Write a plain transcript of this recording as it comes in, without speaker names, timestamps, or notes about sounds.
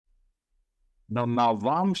The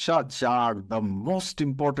Navamsha chart, the most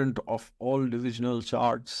important of all divisional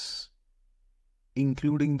charts,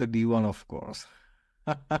 including the D1, of course.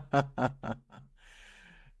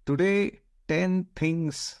 Today, 10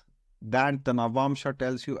 things that the Navamsha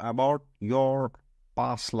tells you about your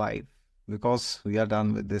past life, because we are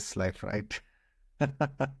done with this life, right?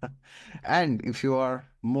 And if you are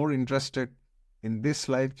more interested in this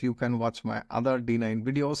life, you can watch my other D9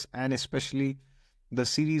 videos, and especially the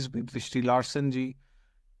series with Vishti Larsen ji.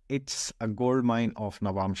 It's a gold mine of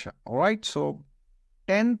Navamsha. All right. So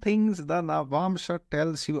 10 things the Navamsha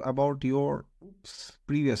tells you about your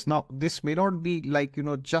previous. Now, this may not be like,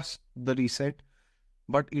 just the reset,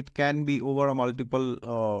 but it can be over a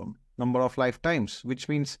multiple number of lifetimes, which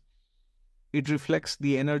means it reflects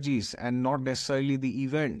the energies and not necessarily the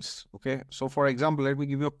events. Okay. So, for example, let me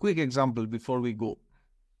give you a quick example before we go.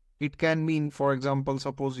 It can mean, for example,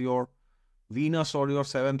 suppose your Venus or your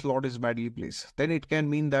seventh lord is badly placed. Then it can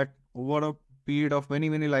mean that over a period of many,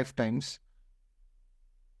 many lifetimes,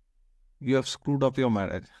 you have screwed up your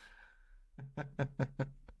marriage.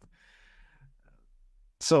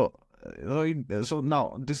 So, so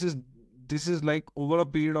now this is like over a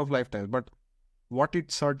period of lifetimes. But what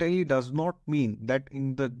it certainly does not mean that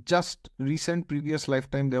in the just recent previous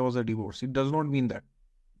lifetime there was a divorce. It does not mean that.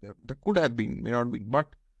 There could have been, may not be. But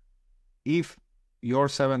if your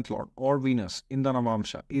seventh lord or Venus in the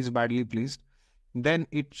Navamsha is badly pleased, then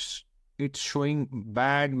it's showing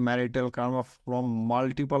bad marital karma from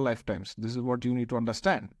multiple lifetimes. This is what you need to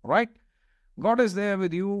understand, right? God is there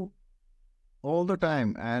with you all the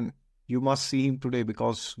time, and you must see him today,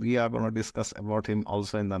 because we are going to discuss about him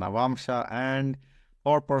also in the Navamsha. And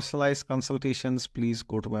for personalized consultations, please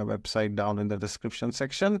go to my website down in the description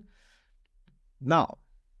section. Now,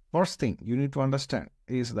 first thing you need to understand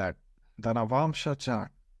is that the Navamsha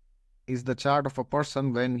chart is the chart of a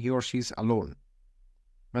person when he or she is alone,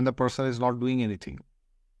 when the person is not doing anything,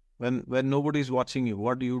 when nobody is watching you.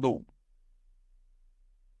 What do you do?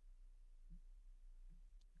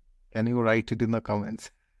 Can you write it in the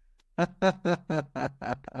comments?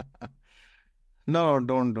 No,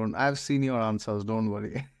 don't. I've seen your answers. Don't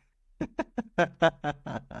worry.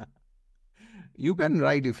 You can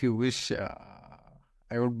write if you wish.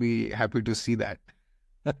 I would be happy to see that.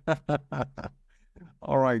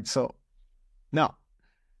 All right. So now,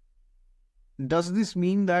 does this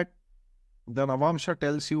mean that the Navamsha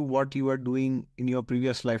tells you what you were doing in your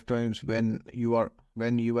previous lifetimes when you were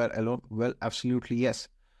alone? Well, absolutely yes.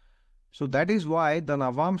 So that is why the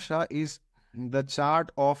Navamsha is the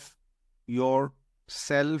chart of your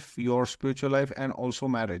self, your spiritual life, and also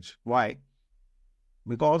marriage. Why?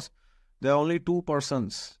 Because there are only two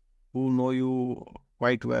persons who know you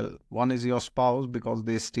quite well. One is your spouse, because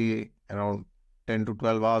they stay around 10 to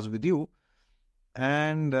 12 hours with you.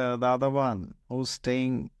 And the other one who's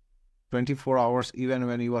staying 24 hours even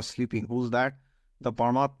when you are sleeping. Who's that? The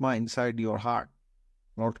Paramatma inside your heart.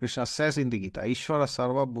 Lord Krishna says in the Gita, Ishvara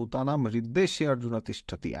Sarva Bhutanam Riddeshe Arjuna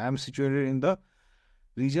Tishtati. I am situated in the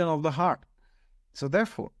region of the heart. So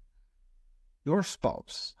therefore, your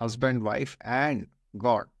spouse, husband, wife, and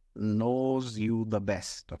God knows you the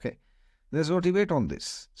best. Okay. There's no debate on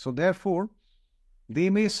this. So therefore, they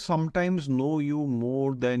may sometimes know you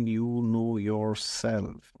more than you know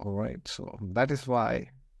yourself. All right. So that is why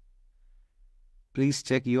please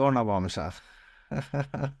check your Navamsha.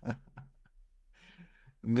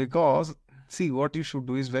 Because, see, what you should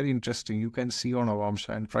do is very interesting. You can see your Navamsha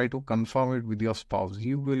and try to confirm it with your spouse.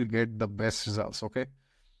 You will get the best results, okay?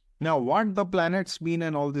 Now, what the planets mean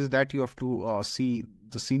and all this, that you have to see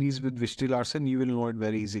the series with Vishti Larsen, you will know it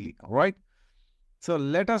very easily, all right? So,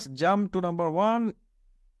 let us jump to number 1.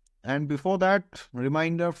 And before that,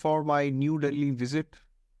 reminder for my New Delhi visit,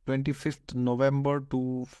 25th November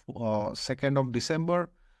to 2nd of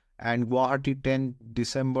December, and Guwahati 10th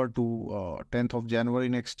December to 10th of January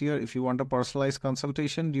next year. If you want a personalized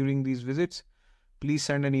consultation during these visits, please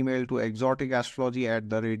send an email to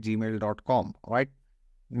exoticastrology@gmail.com. Right?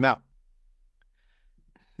 Now,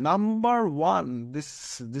 number 1,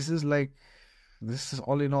 this is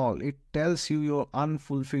all in all. It tells you your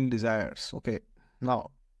unfulfilled desires. Okay.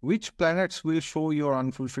 Now, which planets will show your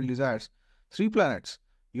unfulfilled desires? 3 planets.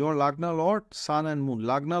 Your Lagna Lord, Sun and Moon.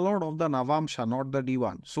 Lagna Lord of the Navamsha, not the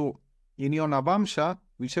D1. So, in your Navamsha,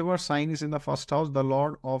 whichever sign is in the first house, the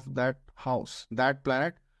Lord of that house, that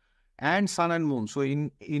planet, and Sun and Moon. So,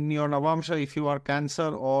 in your Navamsha, if you are Cancer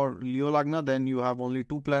or Leo Lagna, then you have only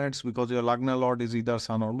 2 planets, because your Lagna Lord is either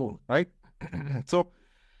Sun or Moon, right? So,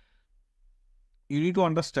 you need to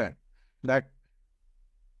understand that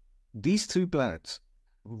these 3 planets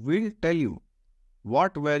will tell you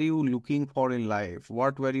what were you looking for in life?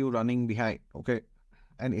 What were you running behind? Okay.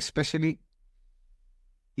 And especially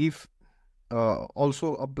if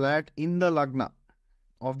also a planet in the Lagna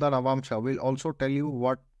of the Navamsha will also tell you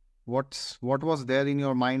what was there in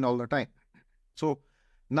your mind all the time. So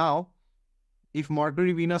now, if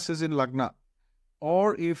Mercury Venus is in Lagna,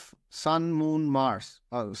 or if Sun, Moon, Mars,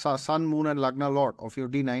 Sun, Moon, and Lagna Lord of your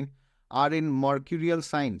D9 are in mercurial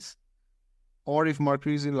signs, or if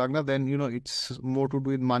Mercury is in Lagna, then it's more to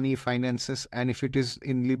do with money, finances, and if it is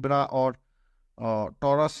in Libra or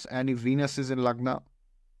Taurus, and if Venus is in Lagna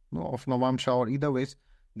of Navamsha or either ways,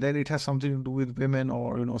 then it has something to do with women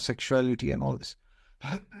or sexuality and all this.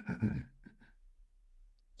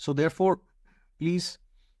 So therefore, please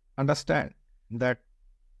understand that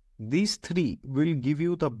these three will give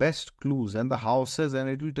you the best clues and the houses, and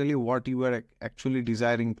it will tell you what you are actually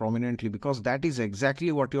desiring prominently, because that is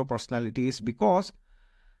exactly what your personality is, because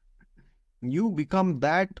you become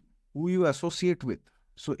that who you associate with.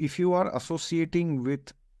 So if you are associating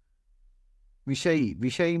with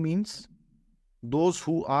Vishayi means those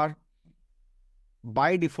who are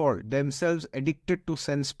by default themselves addicted to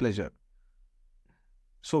sense pleasure.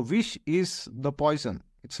 So Vish is the poison.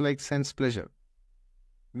 It's like sense pleasure.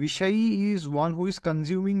 Vishayi is one who is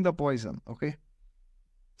consuming the poison. Okay.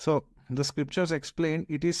 So the scriptures explain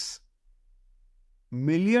it is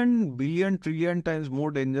million, billion, trillion times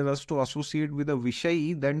more dangerous to associate with a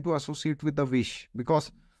Vishayi than to associate with the Vish.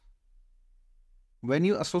 Because when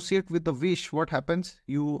you associate with the Vish, what happens?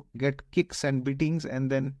 You get kicks and beatings,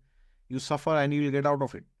 and then you suffer and you will get out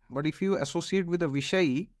of it. But if you associate with a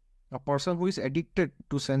Vishayi, a person who is addicted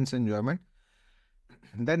to sense enjoyment,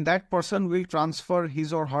 then that person will transfer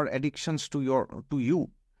his or her addictions to you.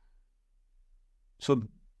 So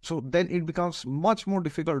then it becomes much more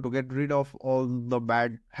difficult to get rid of all the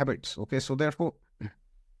bad habits. Okay, so therefore,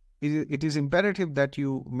 it is imperative that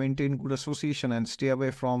you maintain good association and stay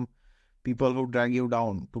away from people who drag you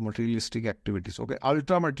down to materialistic activities. Okay,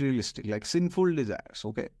 ultra materialistic, like sinful desires.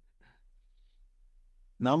 Okay.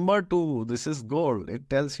 Number 2, this is gold. It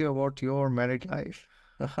tells you about your married life.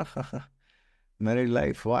 Married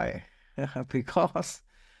life, why? Because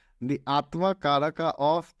the Atma Karaka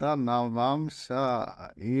of the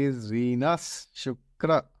Navamsha is Venus,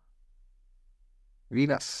 Shukra.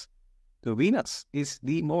 Venus. So Venus is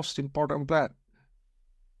the most important planet.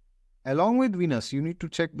 Along with Venus, you need to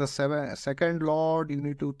check the second lord, you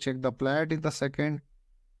need to check the planet in the second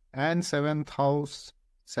and 7th house,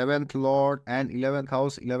 7th lord, and 11th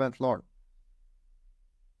house, 11th lord.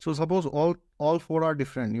 So suppose all 4 are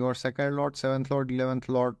different. Your 2nd lord, 7th lord, 11th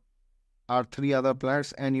lord are 3 other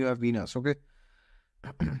planets, and you have Venus. Okay.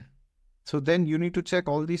 So then you need to check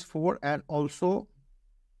all these 4 and also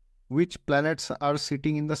which planets are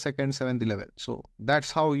sitting in the 2nd, 7th, 11th. So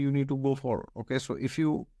that's how you need to go forward. Okay. So if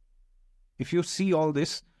you see all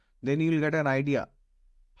this, then you will get an idea.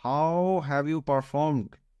 How have you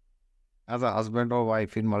performed as a husband or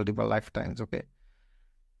wife in multiple lifetimes? Okay.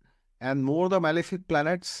 And more the malefic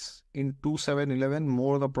planets in 2, 7, 11,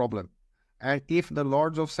 more the problem. And if the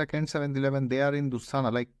lords of 2nd, 7th, 11, they are in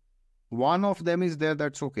Dusthana, like one of them is there,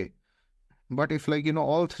 that's okay. But if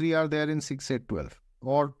all 3 are there in 6, 8, 12,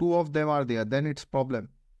 or 2 of them are there, then it's problem.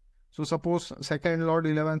 So suppose 2nd lord,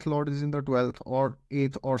 11th lord is in the 12th or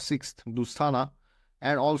 8th or 6th Dusthana,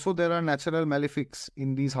 and also there are natural malefics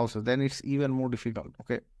in these houses, then it's even more difficult.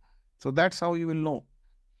 Okay. So that's how you will know.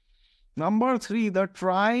 Number 3, the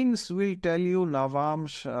trines will tell you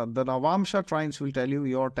Navamsha. The Navamsha trines will tell you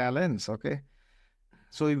your talents. Okay.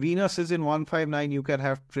 So if Venus is in 159, you can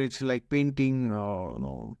have traits like painting,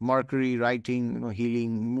 Mercury, writing,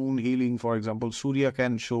 healing, moon healing, for example. Surya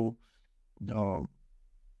can show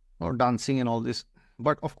dancing and all this.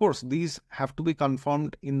 But of course, these have to be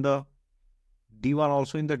confirmed in the D1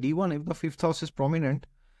 also. In the D1, if the 5th house is prominent,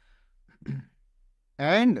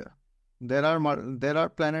 and there are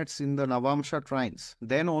planets in the Navamsha trines,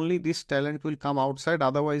 then only this talent will come outside.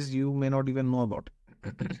 Otherwise, you may not even know about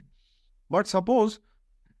it. But suppose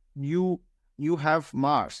you have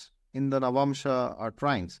Mars in the Navamsha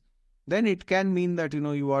trines, then it can mean that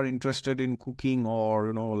you are interested in cooking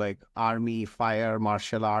or like army, fire,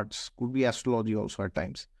 martial arts. Could be astrology also at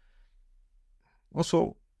times.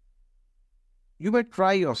 Also, you may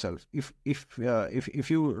try yourself. If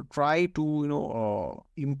you try to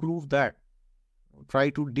improve that, try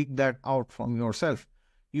to dig that out from yourself,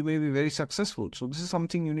 you may be very successful. So this is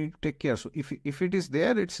something you need to take care. So if it is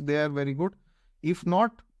there, it's there, very good. If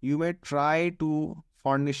not, you may try to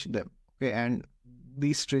furnish them. Okay, and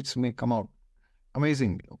these traits may come out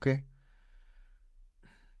amazingly. Okay.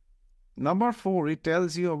 Number 4, it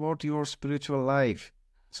tells you about your spiritual life.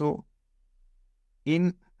 So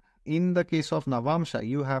In the case of Navamsha,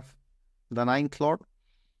 you have the ninth lord,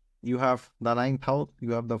 you have the ninth house,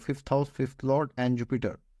 you have the fifth house, fifth lord, and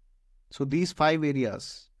Jupiter. So these five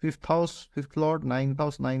areas, fifth house, fifth lord, ninth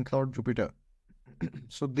lord, Jupiter.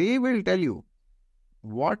 So they will tell you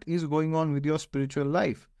what is going on with your spiritual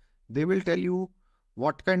life. They will tell you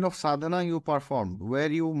what kind of sadhana you performed. Were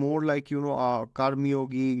you more like, a karma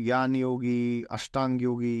yogi, jnana yogi, ashtang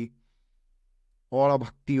yogi, or a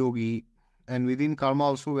bhakti yogi? And within karma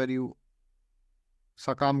also, were you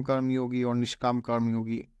sakam karma yogi or nishkam karma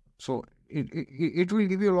yogi? So it will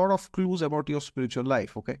give you a lot of clues about your spiritual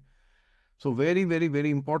life. Okay. So very, very, very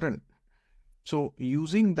important. So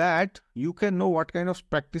using that, you can know what kind of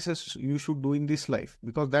practices you should do in this life,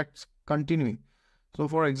 because that's continuing. So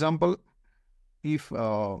for example, if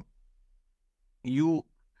you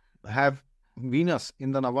have Venus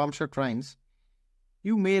in the Navamsha trines,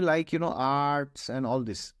 you may like, arts and all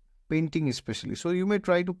this, painting especially. So you may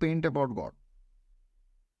try to paint about God.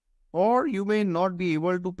 Or you may not be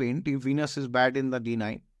able to paint if Venus is bad in the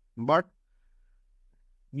D9, but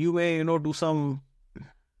you may, do some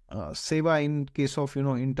seva in case of,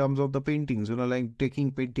 in terms of the paintings, like taking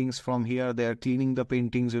paintings from here, they are cleaning the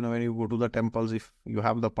paintings, when you go to the temples, if you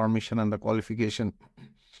have the permission and the qualification,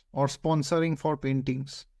 or sponsoring for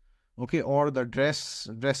paintings, okay, or the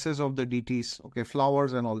dresses of the deities, okay,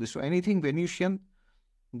 flowers and all this. So anything Venusian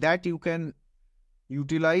that you can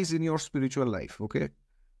utilize in your spiritual life, okay.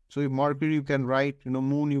 So if Mercury, you can write,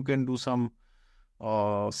 Moon, you can do some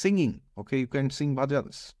singing, okay, you can sing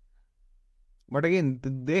bhajans. But again,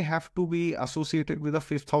 they have to be associated with the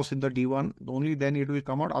fifth house in the D1. Only then it will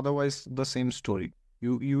come out. Otherwise, the same story.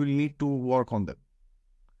 You will need to work on them.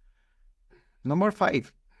 Number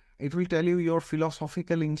 5, it will tell you your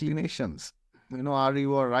philosophical inclinations. Are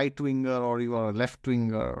you a right winger or you are a left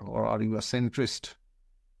winger or are you a centrist?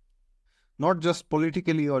 Not just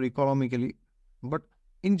politically or economically, but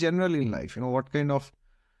in general in life. What kind of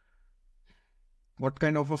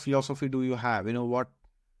a philosophy do you have?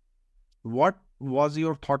 What was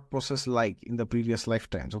your thought process like in the previous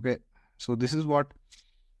lifetimes? Okay. So this is what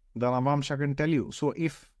the Navamsha can tell you. So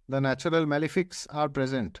if the natural malefics are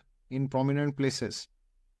present in prominent places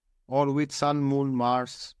or with Sun, Moon,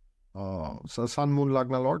 Mars, so Sun, Moon,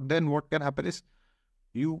 Lagna, Lord, then what can happen is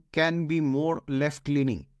you can be more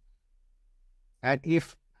left-leaning. And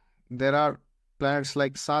if there are planets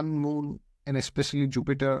like Sun, Moon, and especially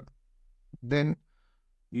Jupiter, then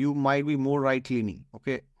you might be more right-leaning,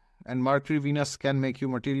 okay? And Mercury, Venus can make you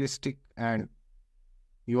materialistic and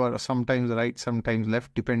you are sometimes right, sometimes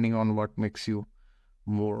left, depending on what makes you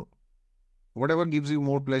more, whatever gives you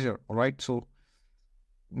more pleasure, all right? So,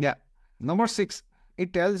 yeah. Number 6,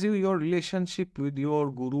 it tells you your relationship with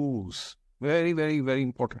your gurus. Very, very, very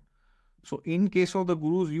important. So, in case of the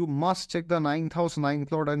gurus, you must check the ninth house,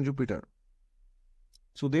 ninth lord, and Jupiter.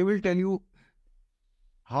 So, they will tell you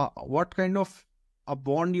what kind of a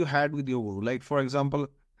bond you had with your guru. Like, for example,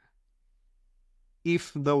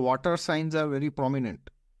 if the water signs are very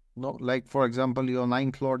prominent, like for example, your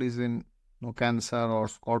ninth lord is in Cancer or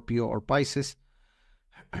Scorpio or Pisces,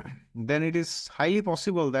 then it is highly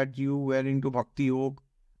possible that you were into Bhakti Yoga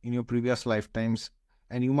in your previous lifetimes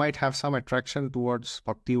and you might have some attraction towards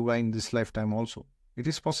Bhakti Yoga in this lifetime also. It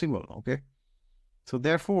is possible, okay? So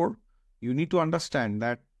therefore, you need to understand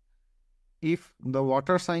that if the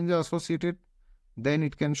water signs are associated, then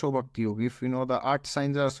it can show Bhakti Yoga. If, the earth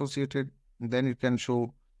signs are associated, then it can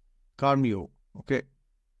show Karma Yoga, okay?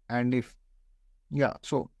 And if,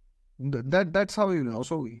 so that's how you know.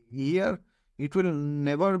 So here, it will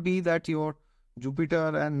never be that your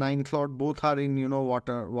Jupiter and ninth lord both are in,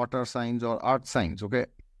 water signs or earth signs, okay?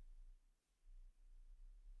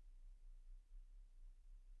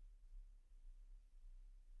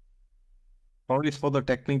 Sorry for the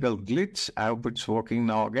technical glitch. I hope it's working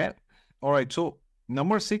now again. All right, so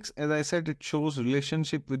number 6, as I said, it shows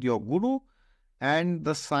relationship with your guru and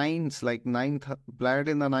the signs like planet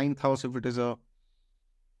in the ninth house, if it is a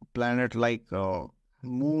planet like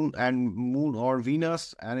moon or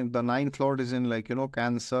Venus, and if the ninth lord is in like,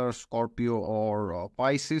 Cancer, Scorpio or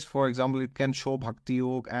Pisces, for example, it can show Bhakti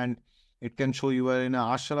Yoga and it can show you are in an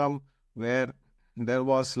ashram where there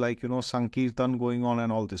was like, Sankirtan going on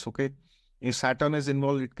and all this, okay? If Saturn is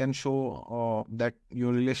involved, it can show that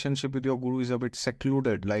your relationship with your guru is a bit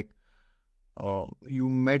secluded, like you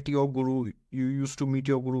met your guru, you used to meet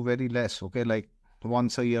your guru very less, okay, like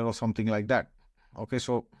once a year or something like that. Okay,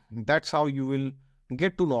 so that's how you will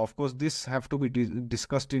get to know. Of course, this have to be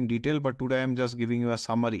discussed in detail, but today I'm just giving you a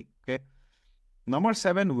summary, okay? Number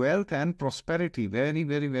 7, wealth and prosperity. Very,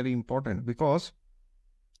 very, very important, because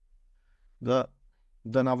the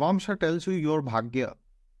The Navamsha tells you your Bhagya.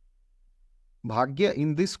 Bhagya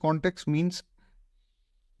in this context means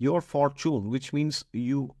your fortune, which means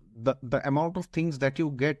the amount of things that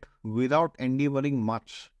you get without endeavoring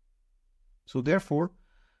much. So therefore,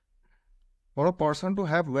 for a person to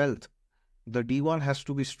have wealth, the D1 has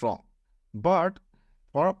to be strong. But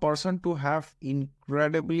for a person to have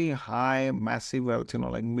incredibly high, massive wealth,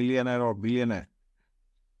 like millionaire or billionaire,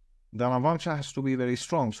 the Navamsha has to be very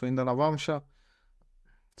strong. So in the Navamsha,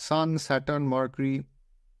 Sun, Saturn, Mercury,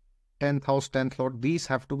 10th house, 10th lord, these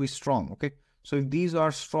have to be strong. Okay. So if these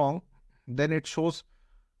are strong, then it shows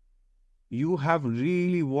you have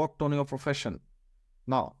really worked on your profession.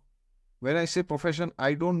 Now, when I say profession,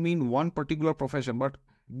 I don't mean one particular profession, but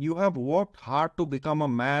you have worked hard to become a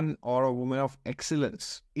man or a woman of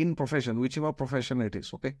excellence in profession, whichever profession it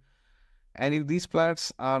is. Okay. And if these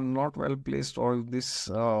planets are not well placed, or if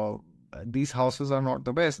these houses are not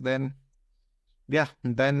the best, then yeah,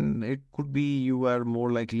 then it could be you are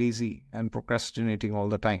more like lazy and procrastinating all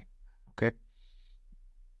the time. Okay.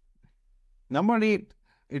 Number 8,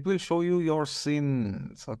 it will show you your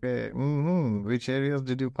sins. Okay. Which areas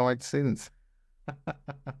did you commit sins?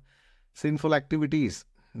 Sinful activities.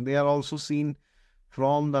 They are also seen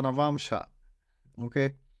from the Navamsha.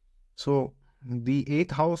 Okay. So the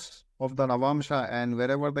 8th house of the Navamsha, and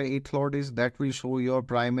wherever the 8th lord is, that will show your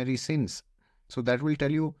primary sins. So that will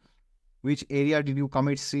tell you which area did you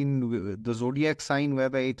commit sin. The zodiac sign where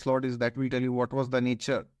the 8th lord is, that will tell you what was the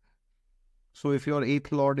nature. So if your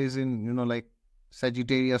 8th lord is in, like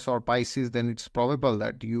Sagittarius or Pisces, then it's probable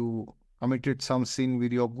that you committed some sin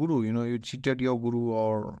with your guru. You cheated your guru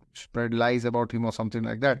or spread lies about him or something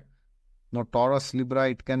like that. Now, Taurus, Libra,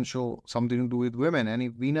 it can show something to do with women. And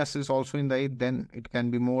if Venus is also in the 8th, then it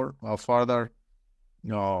can be more further.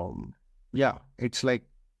 It's like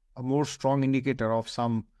a more strong indicator of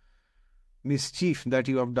some mischief that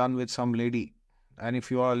you have done with some lady. And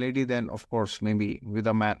if you are a lady, then of course, maybe with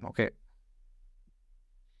a man. Okay.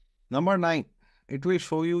 Number 9, it will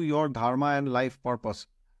show you your dharma and life purpose.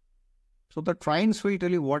 So the trines will tell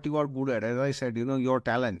you what you are good at. As I said, your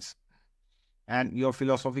talents and your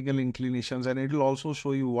philosophical inclinations, and it will also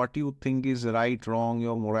show you what you think is right, wrong,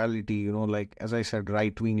 your morality, like as I said,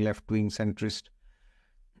 right wing, left wing, centrist.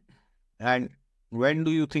 And when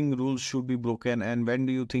do you think rules should be broken, and when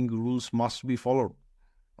do you think rules must be followed?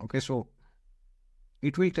 Okay, so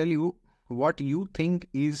it will tell you what you think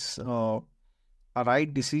is a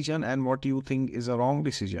right decision and what you think is a wrong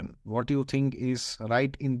decision, what you think is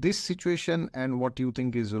right in this situation and what you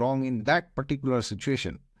think is wrong in that particular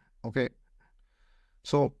situation. Okay.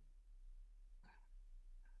 So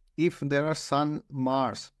if there are Sun,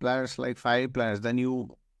 Mars, planets like fiery planets, then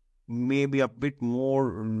you may be a bit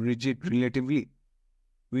more rigid relatively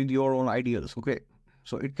with your own ideals. Okay.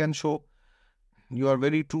 So it can show you are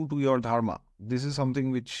very true to your dharma. This is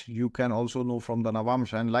something which you can also know from the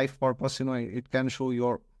Navamsha. And life purpose, it can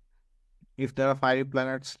show if there are fiery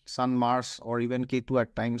planets, Sun, Mars, or even Ketu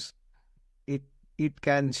at times, it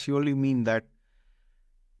can surely mean that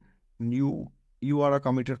you are a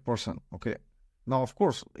committed person. Okay. Now, of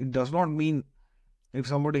course, it does not mean if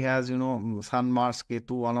somebody has, Sun, Mars,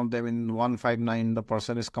 Ketu, one of them in 159, the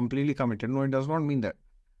person is completely committed. No, it does not mean that.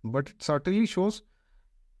 But it certainly shows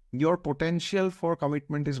your potential for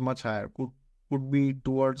commitment is much higher. Could be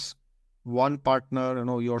towards one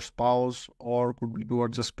partner, your spouse, or could be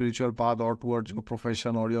towards a spiritual path or towards your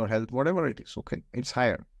profession or your health, whatever it is. Okay. It's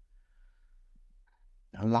higher.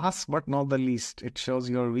 And last but not the least, it shows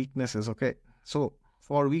your weaknesses. Okay. So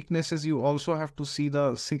for weaknesses, you also have to see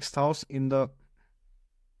the 6th house in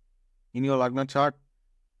your Lagna chart,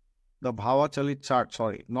 the Bhava Chalit chart,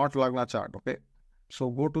 sorry, not Lagna chart. Okay. So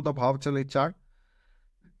go to the Bhava Chalit chart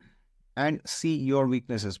and see your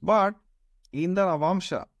weaknesses. But in the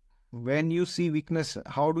Navamsha, when you see weakness,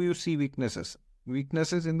 how do you see weaknesses?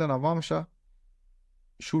 Weaknesses in the Navamsha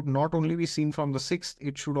should not only be seen from the 6th,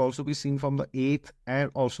 it should also be seen from the 8th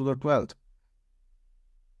and also the 12th.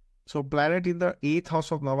 So planet in the 8th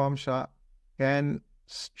house of Navamsha can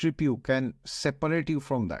strip you, can separate you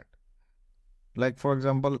from that. Like for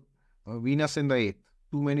example, Venus in the 8th,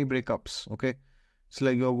 too many breakups. Okay. It's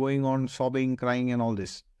like you're going on sobbing, crying and all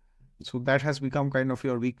this. So that has become kind of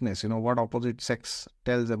your weakness, what opposite sex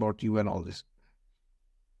tells about you and all this.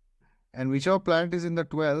 And whichever planet is in the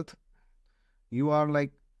 12th, you are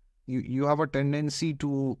like, you have a tendency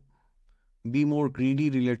to be more greedy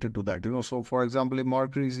related to that. So for example, if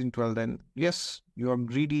Mercury is in 12th, then yes, you are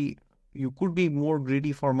greedy. You could be more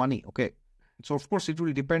greedy for money. Okay. So of course, it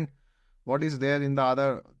will depend what is there in the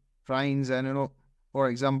other trines. And, for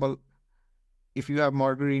example, if you have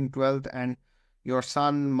Mercury in 12th and your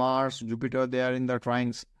Sun, Mars, Jupiter, they are in the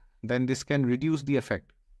trines, then this can reduce the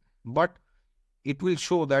effect. But it will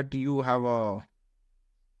show that you have a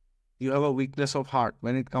weakness of heart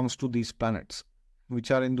when it comes to these planets,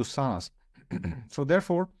 which are in Dusthanas. So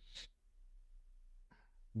therefore,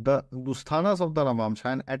 the Dusthanas of the Navamsha,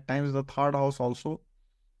 and at times the third house also,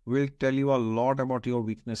 will tell you a lot about your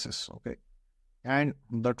weaknesses. Okay. And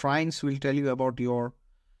the trines will tell you about your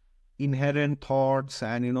inherent thoughts,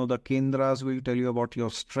 and the kendras will tell you about your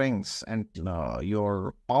strengths and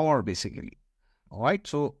your power, basically. All right.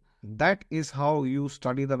 So that is how you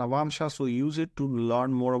study the Navamsha. So use it to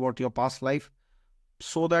learn more about your past life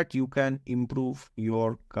so that you can improve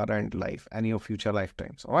your current life and your future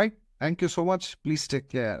lifetimes. All right. Thank you so much. Please take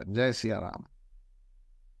care. Jai Siya Ram.